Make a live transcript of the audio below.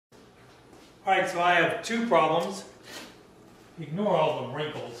Alright, so I have two problems. Ignore all the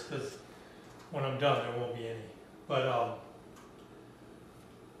wrinkles, because when I'm done there won't be any. But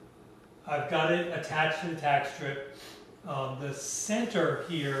I've got it attached to the tack strip. The center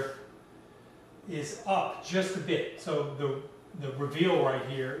here is up just a bit, so the reveal right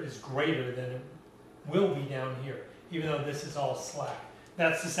here is greater than it will be down here, even though this is all slack.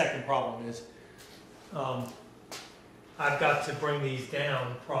 That's the second problem is I've got to bring these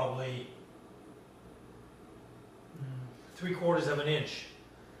down probably 3/4 of an inch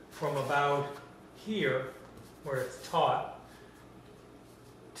from about here where it's taut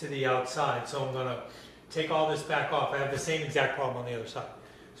to the outside. So I'm going to take all this back off. I have the same exact problem on the other side.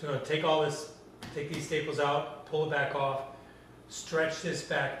 So I'm going to take all this, take these staples out, pull it back off, stretch this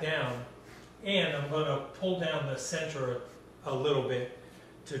back down, and I'm going to pull down the center a little bit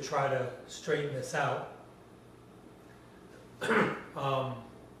to try to straighten this out.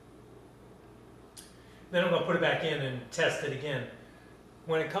 Then I'm going to put it back in and test it again.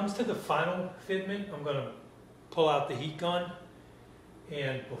 When it comes to the final fitment, I'm going to pull out the heat gun,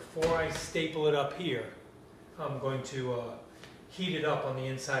 and before I staple it up here, I'm going to heat it up on the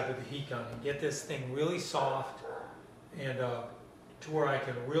inside with the heat gun and get this thing really soft and to where I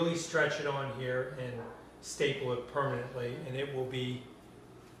can really stretch it on here and staple it permanently, and it will be,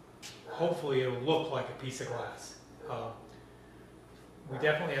 hopefully it'll look like a piece of glass. We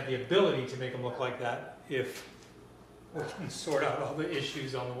definitely have the ability to make them look like that if we can sort out all the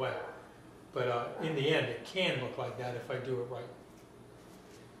issues on the way. But in the end, it can look like that if I do it right.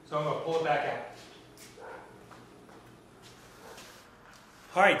 So I'm going to pull it back out.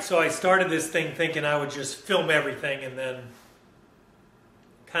 Alright, so I started this thing thinking I would just film everything and then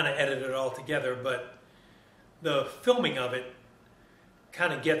kind of edit it all together, but the filming of it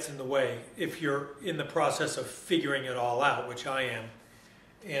kind of gets in the way if you're in the process of figuring it all out, which I am,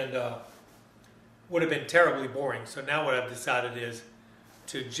 and would have been terribly boring. So now what I've decided is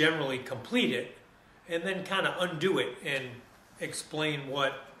to generally complete it and then kind of undo it and explain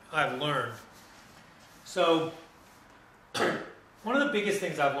what I've learned. So one of the biggest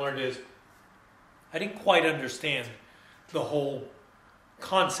things I've learned is I didn't quite understand the whole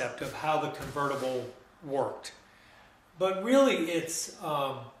concept of how the convertible worked. But really it's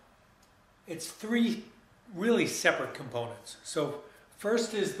three really separate components. So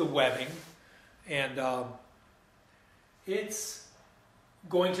first is the webbing, and it's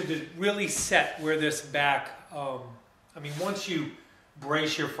going to really set where this back, I mean, once you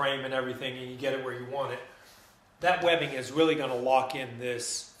brace your frame and everything and you get it where you want it, that webbing is really going to lock in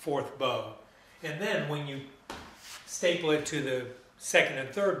this fourth bow. And then when you staple it to the second and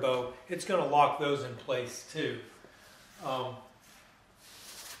third bow, it's going to lock those in place too.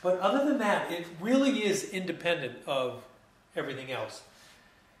 But other than that, it really is independent of everything else.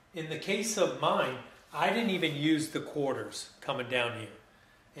 In the case of mine, I didn't even use the quarters coming down here.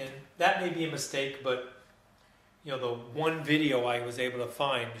 And that may be a mistake, but you know, the one video I was able to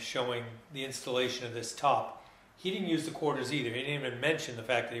find showing the installation of this top, he didn't use the quarters either. He didn't even mention the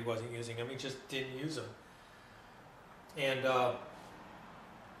fact that he wasn't using them. He just didn't use them. And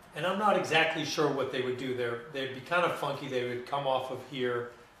I'm not exactly sure what they would do there. They'd be kind of funky. They would come off of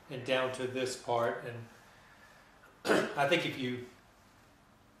here and down to this part. And I think if you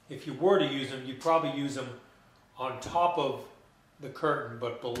were to use them, you'd probably use them on top of the curtain,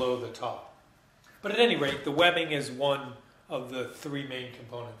 but below the top. But at any rate, the webbing is one of the three main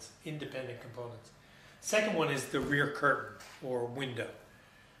components, independent components. Second one is the rear curtain or window.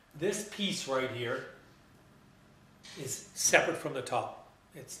 This piece right here is separate from the top.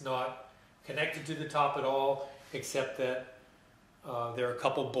 It's not connected to the top at all, except that there are a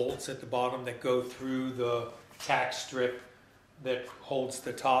couple bolts at the bottom that go through the tack strip that holds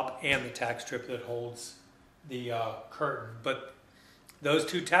the top and the tack strip that holds the curtain. But those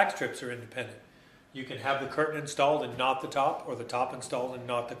two tack strips are independent. You can have the curtain installed and not the top, or the top installed and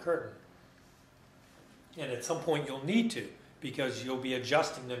not the curtain. And at some point you'll need to, because you'll be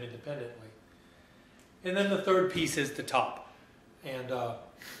adjusting them independently. And then the third piece is the top. And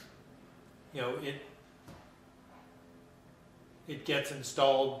you know, it gets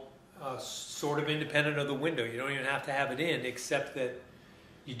installed sort of independent of the window. You don't even have to have it in, except that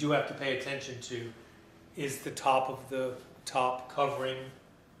you do have to pay attention to, is the top of the top covering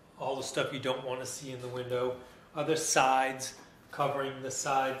all the stuff you don't want to see in the window? Are the sides covering the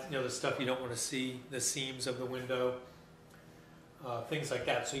sides, you know, the stuff you don't want to see, the seams of the window, things like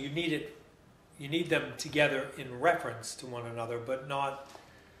that. So you need them together in reference to one another, but not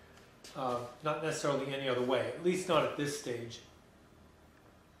necessarily any other way, at least not at this stage.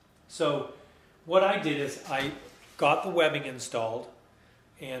 So what I did is I got the webbing installed,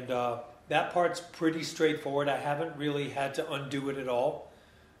 And that part's pretty straightforward. I haven't really had to undo it at all.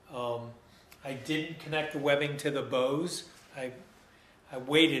 I didn't connect the webbing to the bows. I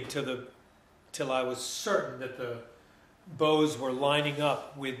waited till I was certain that the bows were lining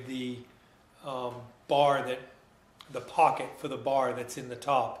up with the bar, the pocket for the bar that's in the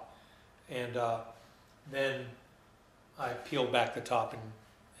top, and then I peeled back the top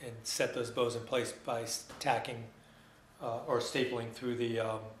and set those bows in place by tacking or stapling through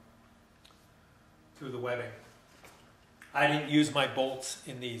the webbing. I didn't use my bolts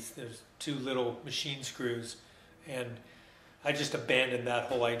in these. There's 2 little machine screws, and I just abandoned that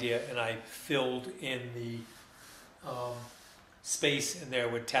whole idea, and I filled in the space in there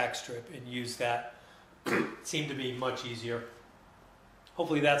with tack strip and used that. It seemed to be much easier.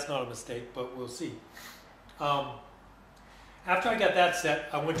 Hopefully that's not a mistake, but we'll see. After I got that set,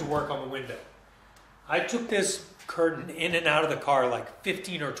 I went to work on the window. I took this curtain in and out of the car like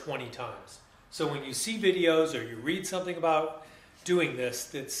 15 or 20 times. So when you see videos or you read something about doing this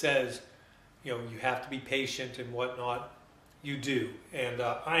that says, you have to be patient and whatnot, you do. And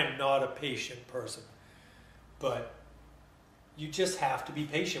I am not a patient person, but you just have to be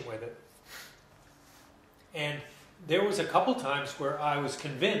patient with it. And there was a couple times where I was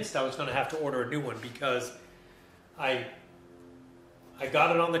convinced I was going to have to order a new one, because I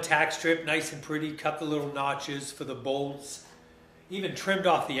got it on the tack strip nice and pretty, cut the little notches for the bolts, even trimmed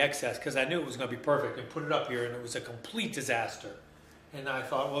off the excess because I knew it was going to be perfect, and put it up here, and it was a complete disaster. And I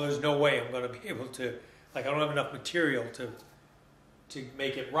thought, well, there's no way I'm going to be able to, I don't have enough material to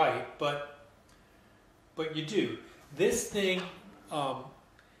make it right, but you do. This thing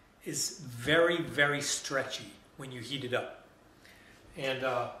is very, very stretchy when you heat it up. And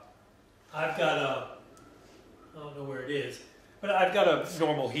I've got I don't know where it is, but I've got a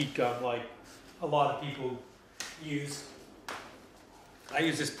normal heat gun like a lot of people use. I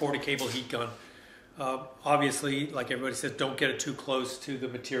use this Porta-Cable heat gun. Obviously, like everybody says, don't get it too close to the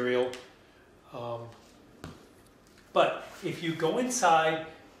material. But if you go inside,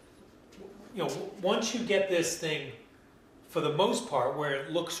 once you get this thing, for the most part, where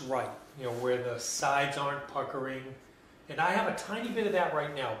it looks right, where the sides aren't puckering, and I have a tiny bit of that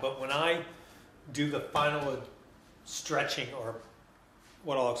right now, but when I do the final stretching, or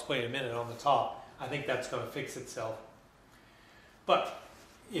what I'll explain in a minute on the top, I think that's going to fix itself. But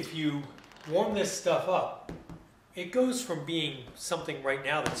if you warm this stuff up, it goes from being something right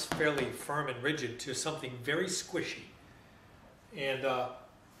now that's fairly firm and rigid to something very squishy. And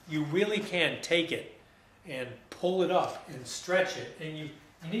you really can take it and pull it up and stretch it. And you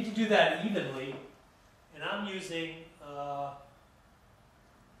need to do that evenly. And I'm using, I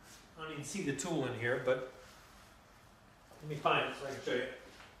don't even see the tool in here, but let me find it so I can show you.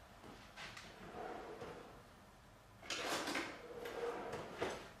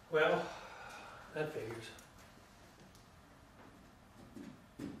 Well, that figures.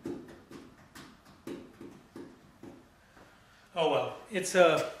 Oh well, it's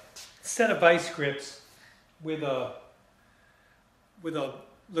a set of vice grips with a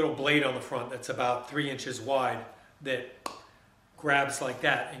little blade on the front that's about 3 inches wide that grabs like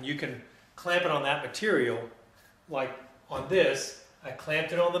that, and you can clamp it on that material. Like on this, I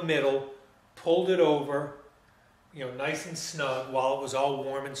clamped it on the middle, pulled it over, nice and snug while it was all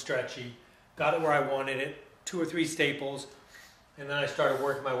warm and stretchy, got it where I wanted it, 2 or 3 staples, and then I started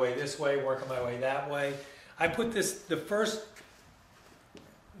working my way this way, working my way that way. I put this, the first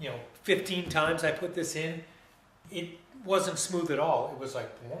 15 times I put this in, it wasn't smooth at all. It was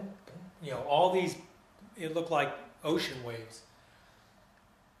like, all these, it looked like ocean waves.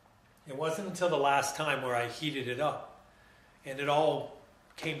 It wasn't until the last time where I heated it up, and it all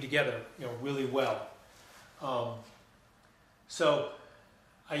came together, really well. So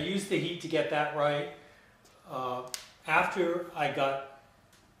I used the heat to get that right. After I got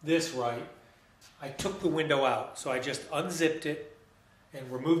this right, I took the window out. So I just unzipped it and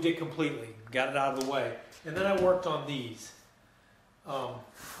removed it completely, got it out of the way. And then I worked on these,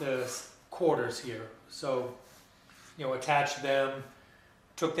 the quarters here. So, attached them,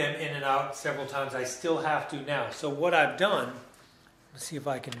 took them in and out several times. I still have to now. So what I've done, let's see if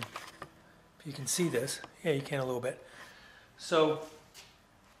you can see this. Yeah, you can a little bit. So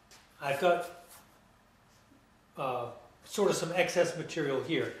I've got sort of some excess material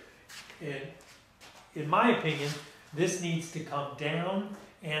here. And in my opinion, this needs to come down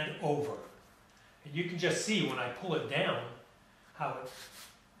and over. And you can just see when I pull it down how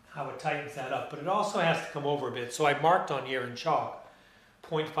it tightens that up. But it also has to come over a bit. So I marked on here in chalk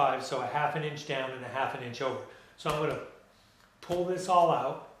 0.5, so a ½ an inch down and a ½ an inch over. So I'm going to pull this all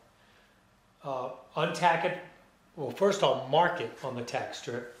out, untack it Well, first I'll mark it on the tack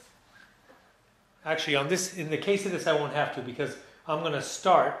strip. Actually, on this, in the case of this, I won't have to because I'm going to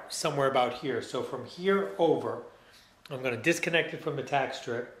start somewhere about here. So from here over, I'm going to disconnect it from the tack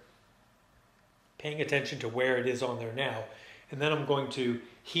strip, paying attention to where it is on there now. And then I'm going to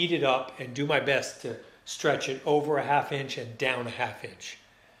heat it up and do my best to stretch it over a 1/2 inch and down a 1/2 inch.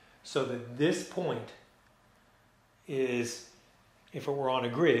 So that this point is, if it were on a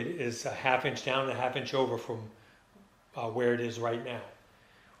grid, is a 1/2 inch down and a 1/2 inch over from where it is right now.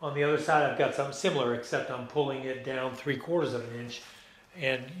 On the other side, I've got something similar, except I'm pulling it down 3/4 of an inch,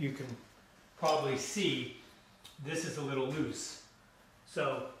 and you can probably see this is a little loose.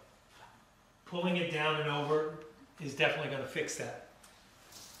 So pulling it down and over is definitely going to fix that.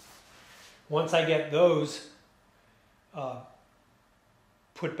 Once I get those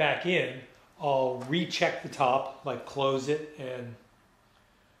put back in, I'll recheck the top, like close it and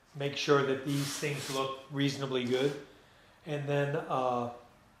make sure that these things look reasonably good. And then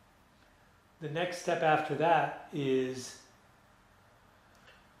the next step after that is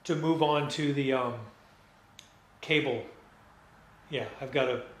to move on to the cable. Yeah, I've got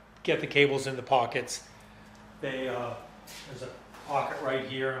to get the cables in the pockets. There's a pocket right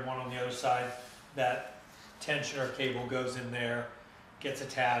here and one on the other side. That tensioner cable goes in there, gets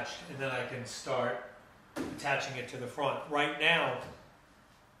attached, and then I can start attaching it to the front. Right now,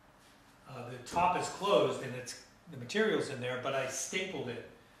 the top is closed and the material's in there, but I stapled it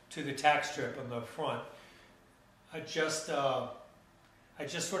to the tack strip on the front. I just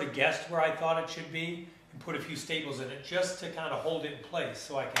sort of guessed where I thought it should be and put a few staples in it just to kind of hold it in place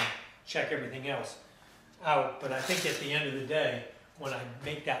so I can check everything else out. But I think at the end of the day, when I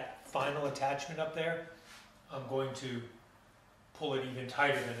make that final attachment up there, I'm going to pull it even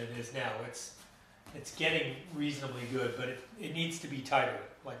tighter than it is now. It's getting reasonably good, but it needs to be tighter,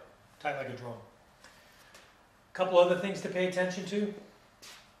 tight like a drum. A couple other things to pay attention to.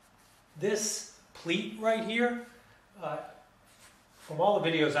 This pleat right here, from all the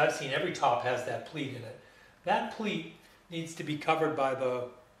videos I've seen, every top has that pleat in it. That pleat needs to be covered by the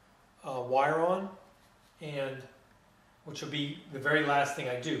wire on, and which will be the very last thing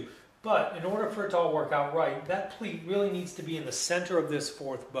I do. But in order for it to all work out right, that pleat really needs to be in the center of this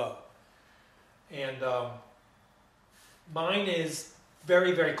 4th bow. And mine is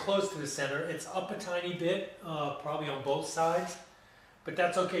very, very close to the center. It's up a tiny bit, probably on both sides. But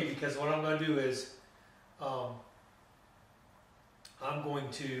that's okay, because what I'm going to do is I'm going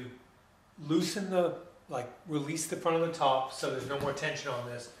to loosen release the front of the top so there's no more tension on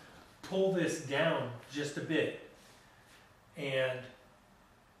this. Pull this down just a bit and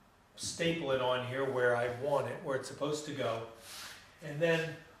staple it on here where I want it, where it's supposed to go. And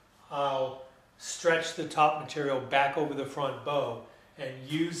then I'll stretch the top material back over the front bow and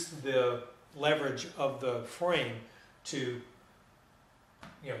use the leverage of the frame to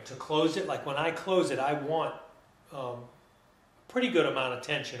close it. Like when I close it, I want a pretty good amount of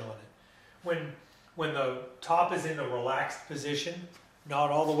tension on it. When the top is in a relaxed position,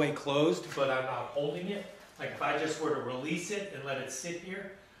 not all the way closed, but I'm not holding it, like if I just were to release it and let it sit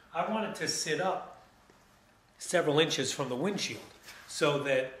here, I want it to sit up several inches from the windshield so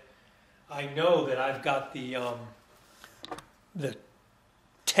that I know that I've got the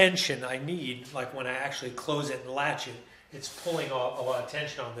tension I need, like when I actually close it and latch it. It's pulling off a lot of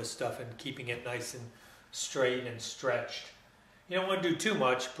tension on this stuff and keeping it nice and straight and stretched. You don't want to do too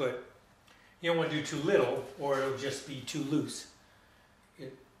much, but you don't want to do too little, or it'll just be too loose.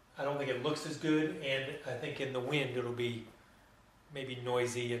 I don't think it looks as good, and I think in the wind it'll be maybe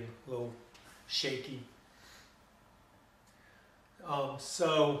noisy and a little shaky.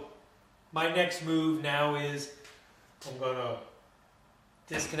 So my next move now is I'm going to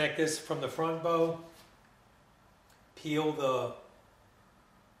disconnect this from the front bow,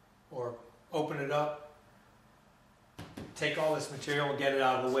 or open it up, take all this material and get it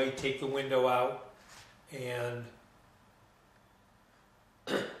out of the way, take the window out, and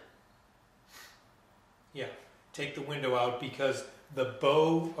take the window out, because the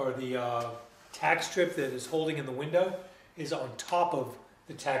bow or the tack strip that is holding in the window is on top of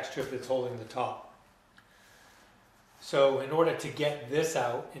the tack strip that's holding the top. So in order to get this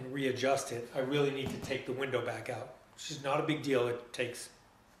out and readjust it, I really need to take the window back out, which is not a big deal. It takes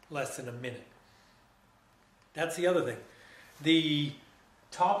less than a minute. That's the other thing. The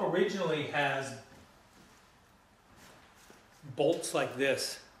top originally has bolts like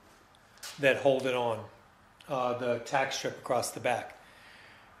this that hold it on, the tack strip across the back.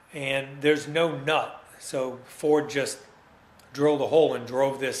 And there's no nut, so Ford just drilled a hole and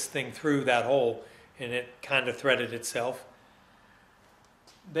drove this thing through that hole, and it kind of threaded itself.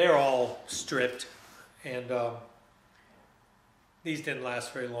 They're all stripped, and these didn't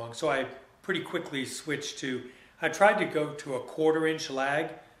last very long. So I pretty quickly switched to, I tried to go to a 1/4 inch lag,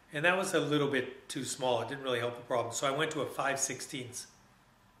 and that was a little bit too small. It didn't really help the problem. So I went to a 5/16.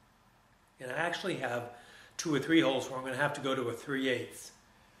 And I actually have 2 or 3 holes where I'm going to have to go to a 3/8.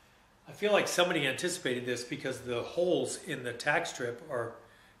 I feel like somebody anticipated this because the holes in the tack strip are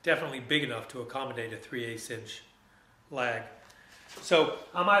definitely big enough to accommodate a 3/8 inch lag. So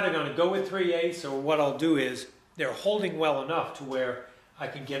I'm either going to go with 3/8, or what I'll do is, they're holding well enough to where I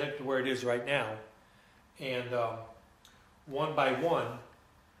can get it to where it is right now, and one by one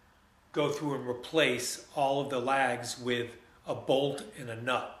go through and replace all of the lags with a bolt and a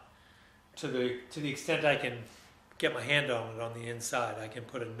nut. To the extent I can get my hand on it on the inside, I can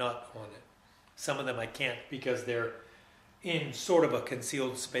put a nut on it. Some of them I can't because they're in sort of a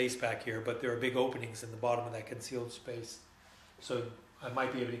concealed space back here, but there are big openings in the bottom of that concealed space. So I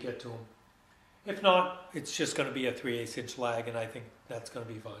might be able to get to them. If not, it's just going to be a 3/8 inch lag, and I think that's going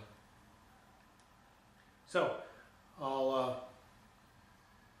to be fine. So I'll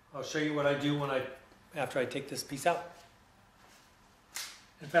show you what I do after I take this piece out.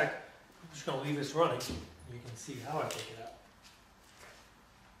 In fact, I'm just going to leave this running. You can see how I take it out.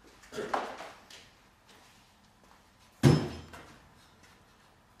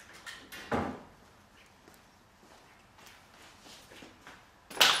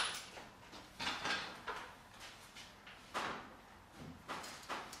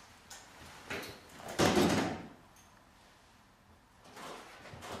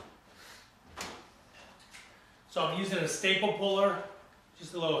 So I'm using a staple puller,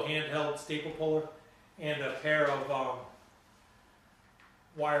 just a little handheld staple puller, and a pair of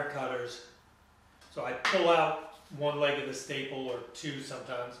wire cutters. So I pull out one leg of the staple, or 2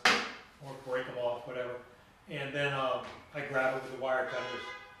 sometimes, or break them off, whatever. And then I grab it with the wire cutters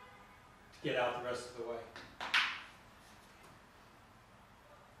to get out the rest of the way.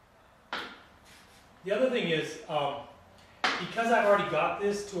 The other thing is, because I've already got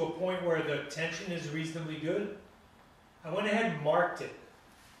this to a point where the tension is reasonably good, I went ahead and marked it.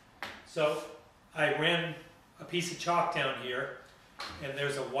 So I ran a piece of chalk down here, and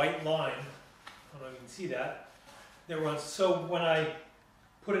there's a white line, I don't know if you can see that, that runs. So when I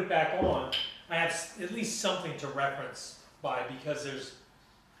put it back on, I have at least something to reference by, because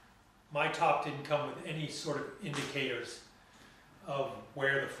my top didn't come with any sort of indicators of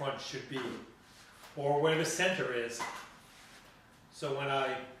where the front should be, or where the center is. So when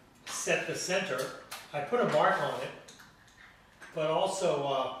I set the center, I put a mark on it, but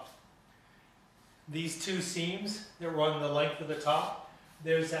also these 2 seams that run the length of the top,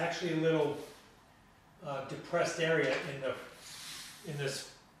 there's actually a little depressed area in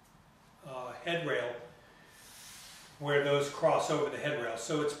this head rail where those cross over the head rail.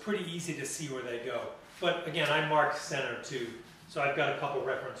 So it's pretty easy to see where they go. But again, I marked center too, so I've got a couple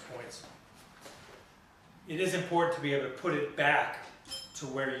reference points. It is important to be able to put it back to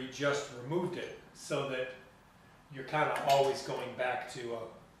where you just removed it, so that you're kind of always going back to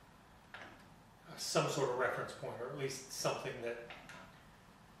some sort of reference point, or at least something that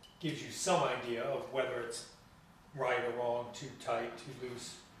gives you some idea of whether it's right or wrong, too tight, too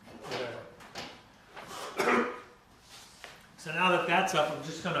loose, whatever. So now that that's up, I'm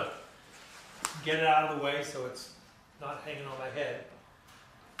just going to get it out of the way so it's not hanging on my head.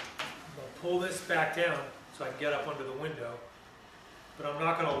 I'm going to pull this back down so I can get up under the window, but I'm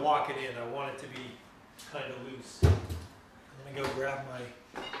not going to lock it in. I want it to be kind of loose. I'm going to go grab my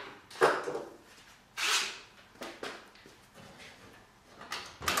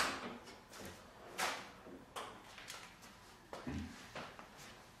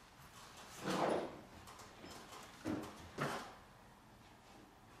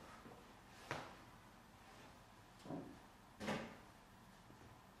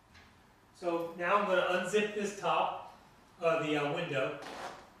So now I'm going to unzip this top of the window.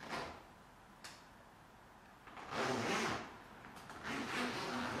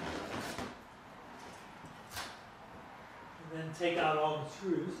 And then take out all the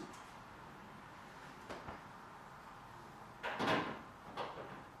screws.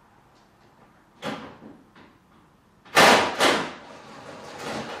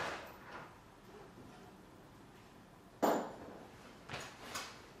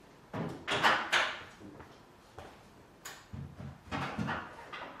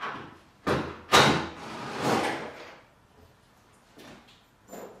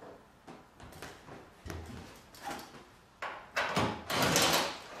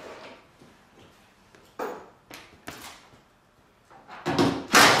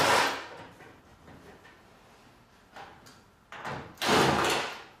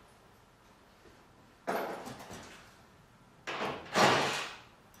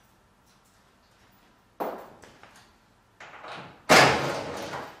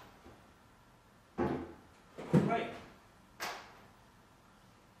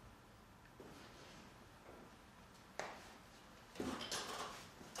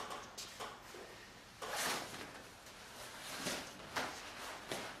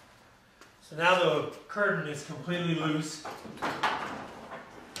 So now the curtain is completely loose.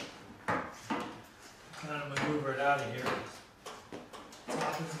 Kind of maneuver it out of here.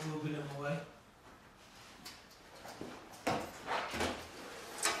 Top is a little bit in the way. I'm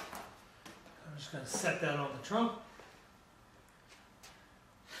just going to set that on the trunk.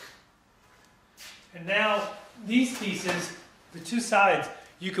 And now these pieces, the two sides,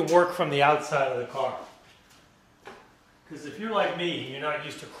 you can work from the outside of the car. Because if you're like me, you're not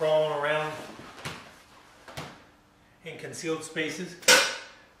used to crawling around in concealed spaces,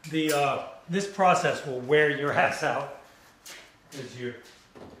 this process will wear your ass out because you're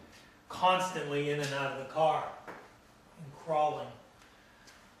constantly in and out of the car and crawling.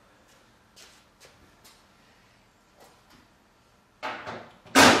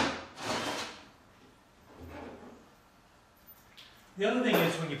 The other thing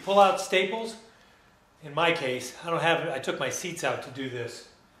is when you pull out staples, in my case, I took my seats out to do this.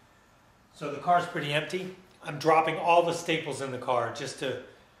 So the car's pretty empty. I'm dropping all the staples in the car just to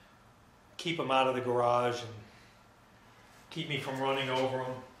keep them out of the garage and keep me from running over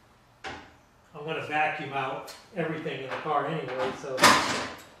them. I'm going to vacuum out everything in the car anyway, so it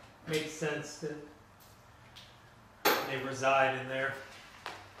makes sense that they reside in there.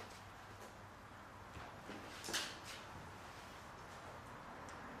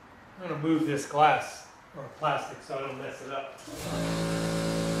 I'm going to move this glass or plastic so I don't mess it up.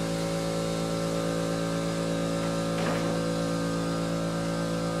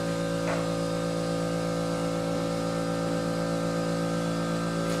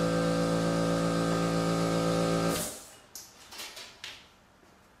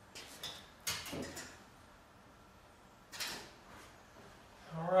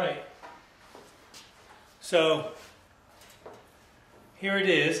 All right. So here it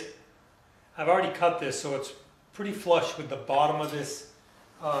is. I've already cut this, so it's pretty flush with the bottom of this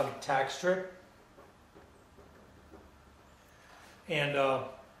tack strip. And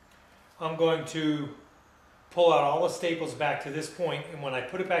I'm going to pull out all the staples back to this point, and when I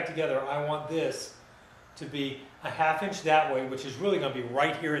put it back together, I want this to be a ½ inch that way, which is really going to be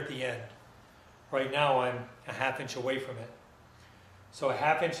right here at the end. Right now I'm a ½ inch away from it. So a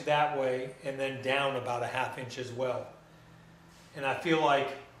 ½ inch that way, and then down about a ½ inch as well. And I feel like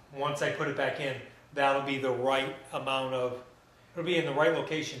once I put it back in, that'll be the right amount of, it'll be in the right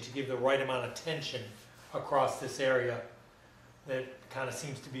location to give the right amount of tension across this area that kind of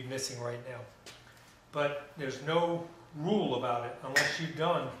seems to be missing right now. But there's no rule about it unless you've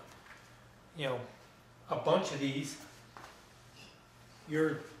done, you know, a bunch of these.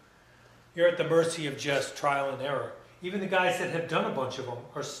 You're at the mercy of just trial and error. Even the guys that have done a bunch of them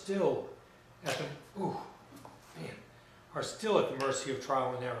are still at the, are still at the mercy of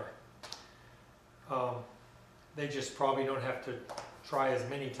trial and error. They just probably don't have to try as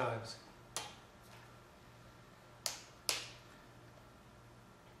many times.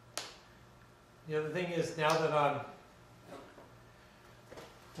 The other thing is, now that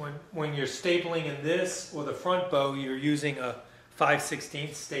when you're stapling in this or the front bow, you're using a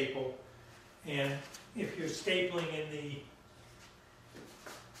 5/16 staple, and if you're stapling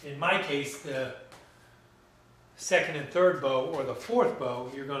in my case, the second and third bow or the fourth bow,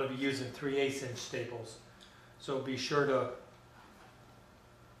 you're going to be using 3/8 inch staples. So be sure to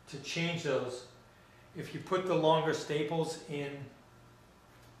change those. If you put the longer staples in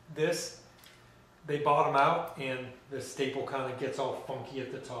this, they bottom out and the staple kind of gets all funky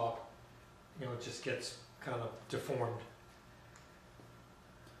at the top. You know, it just gets kind of deformed.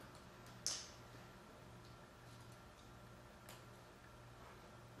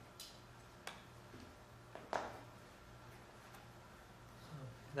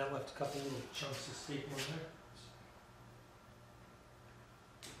 That left a couple little chunks of staple in there.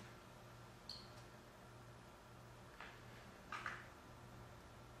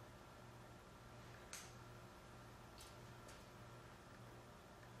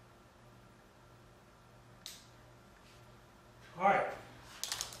 All right.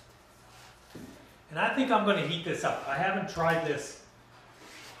 And I think I'm going to heat this up. I haven't tried this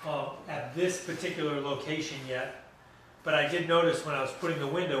at this particular location yet. But I did notice when I was putting the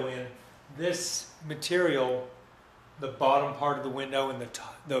window in, this material, the bottom part of the window and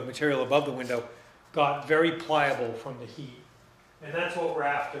the material above the window, got very pliable from the heat. And that's what we're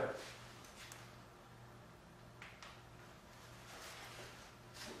after.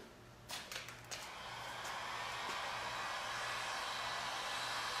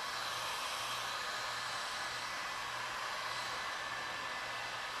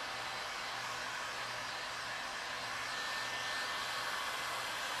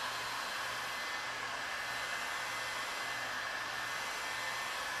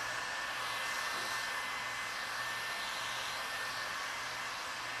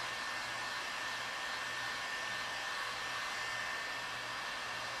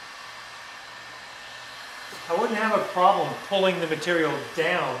 I wouldn't have a problem pulling the material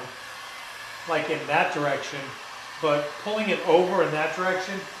down, like in that direction, but pulling it over in that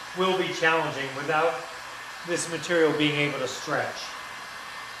direction will be challenging without this material being able to stretch.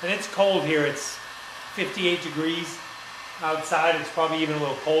 And it's cold here, it's 58 degrees outside, it's probably even a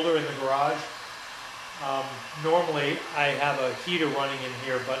little colder in the garage. Normally I have a heater running in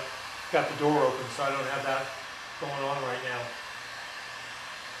here, but got the door open, so I don't have that going on right now.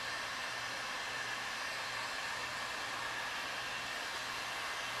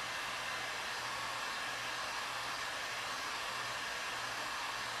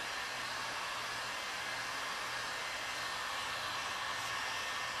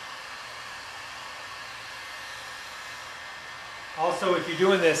 Also, if you're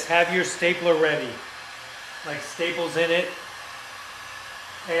doing this, have your stapler ready. Like staples in it,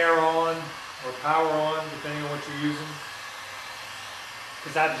 air on, or power on, depending on what you're using.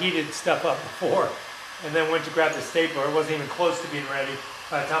 Because I've heated stuff up before, and then went to grab the stapler. It wasn't even close to being ready.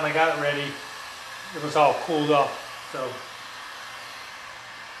 By the time I got it ready, it was all cooled off.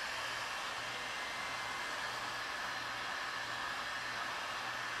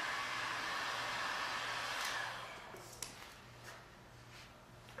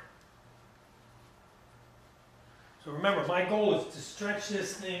 So remember, my goal is to stretch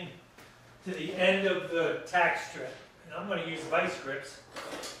this thing to the end of the tack strip. And I'm going to use vice grips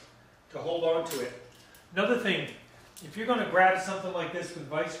to hold on to it. Another thing, if you're going to grab something like this with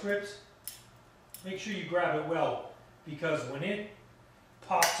vice grips, make sure you grab it well. Because when it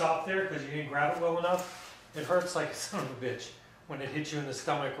pops off there, because you didn't grab it well enough, it hurts like a son of a bitch when it hits you in the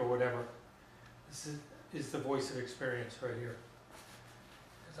stomach or whatever. This is the voice of experience right here.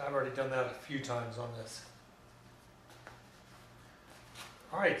 Because I've already done that a few times on this.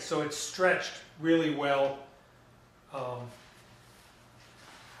 All right, so it's stretched really well.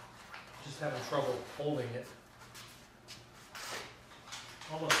 Just having trouble holding it.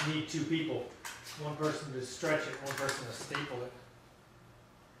 Almost need two people. One person to stretch it, one person to staple it.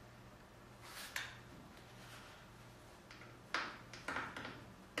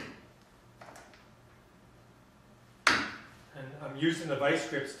 And I'm using the vice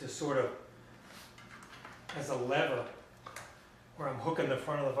grips to sort of, as a lever, where I'm hooking the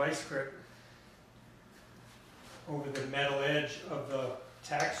front of the vice grip over the metal edge of the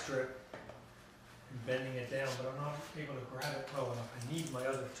tack strip and bending it down, but I'm not able to grab it well enough. I need my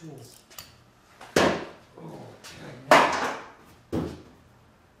other tools.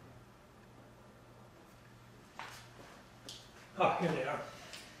 Oh, here they are.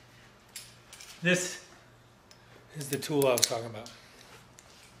 This is the tool I was talking about.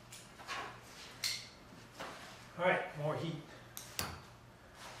 All right, more heat.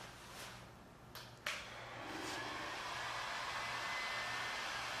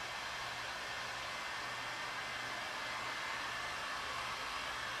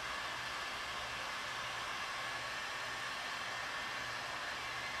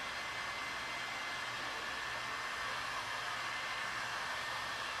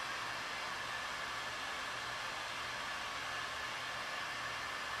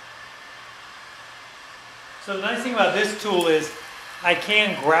 So the nice thing about this tool is I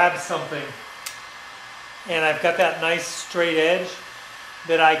can grab something and I've got that nice straight edge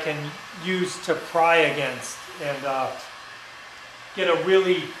that I can use to pry against and get a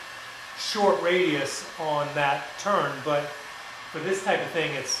really short radius on that turn. But for this type of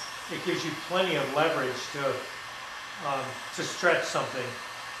thing, it gives you plenty of leverage to stretch something.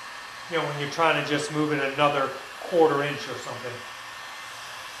 You know, when you're trying to just move it another quarter inch or something.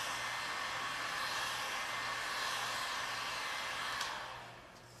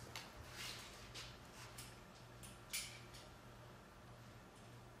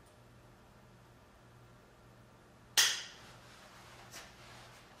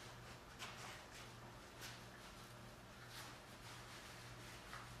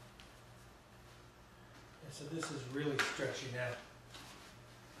 So this is really stretchy now.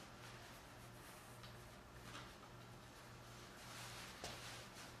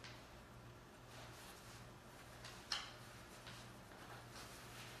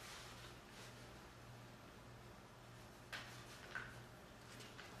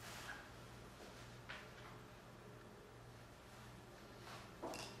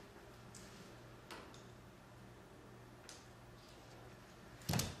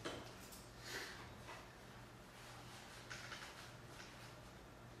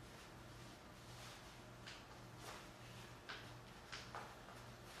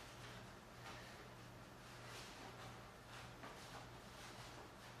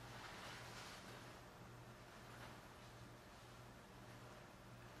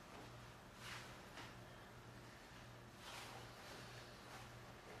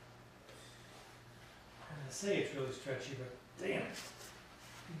 say it's really stretchy, but damn it.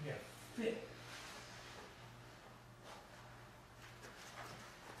 Give me a fit.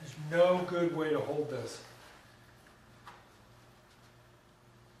 There's no good way to hold this.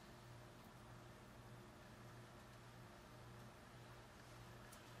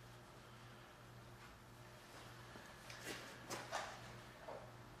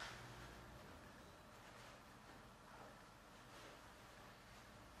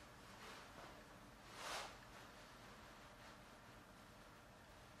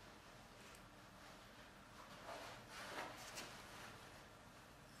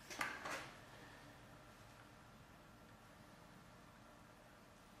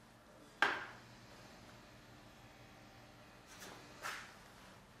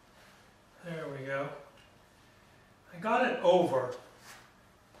 There we go. I got it over.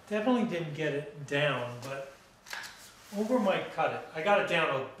 Definitely didn't get it down, but over might cut it. I got it down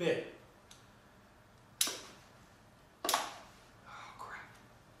a bit. Oh, crap.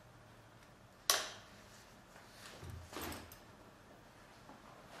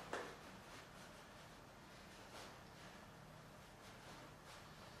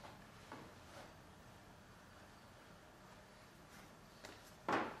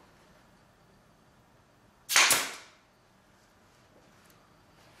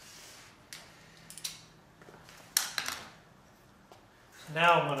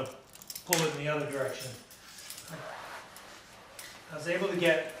 Now I'm going to pull it in the other direction. I was able to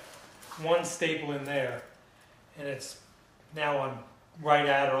get one staple in there, and it's now I'm right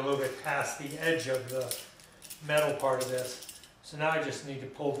at or a little bit past the edge of the metal part of this. So now I just need to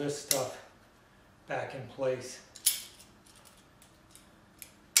pull this stuff back in place.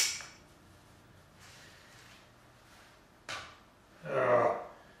 I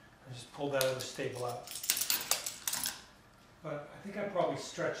just pulled that other staple out. But I think I probably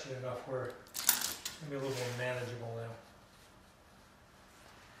stretched it enough where it's going to be a little more manageable now.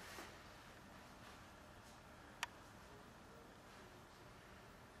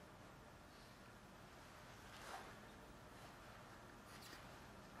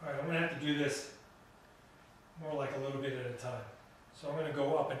 Alright, I'm going to have to do this more like a little bit at a time. So I'm going to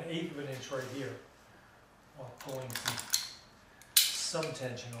go up 1/8 of an inch right here while pulling some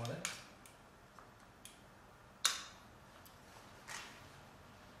tension on it.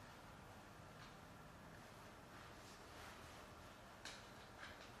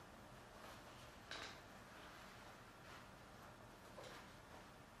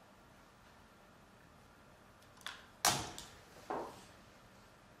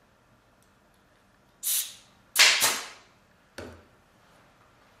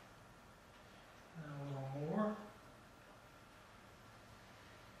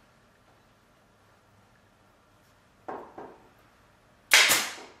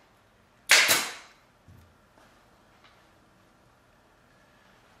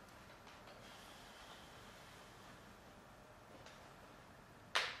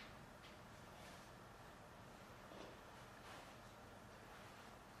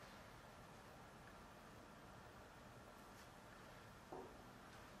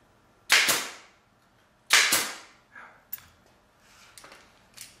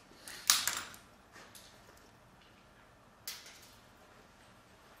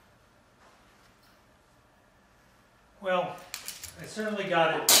 Well, I certainly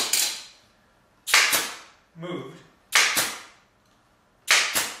got it moved.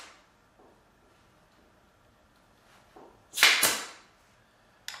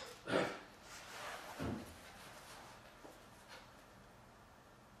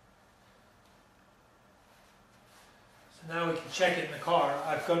 So now we can check it in the car.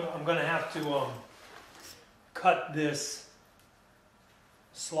 I'm going to have to cut this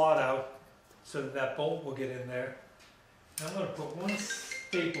slot out so that that bolt will get in there. I'm going to put one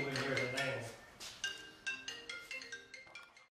staple in here at an angle.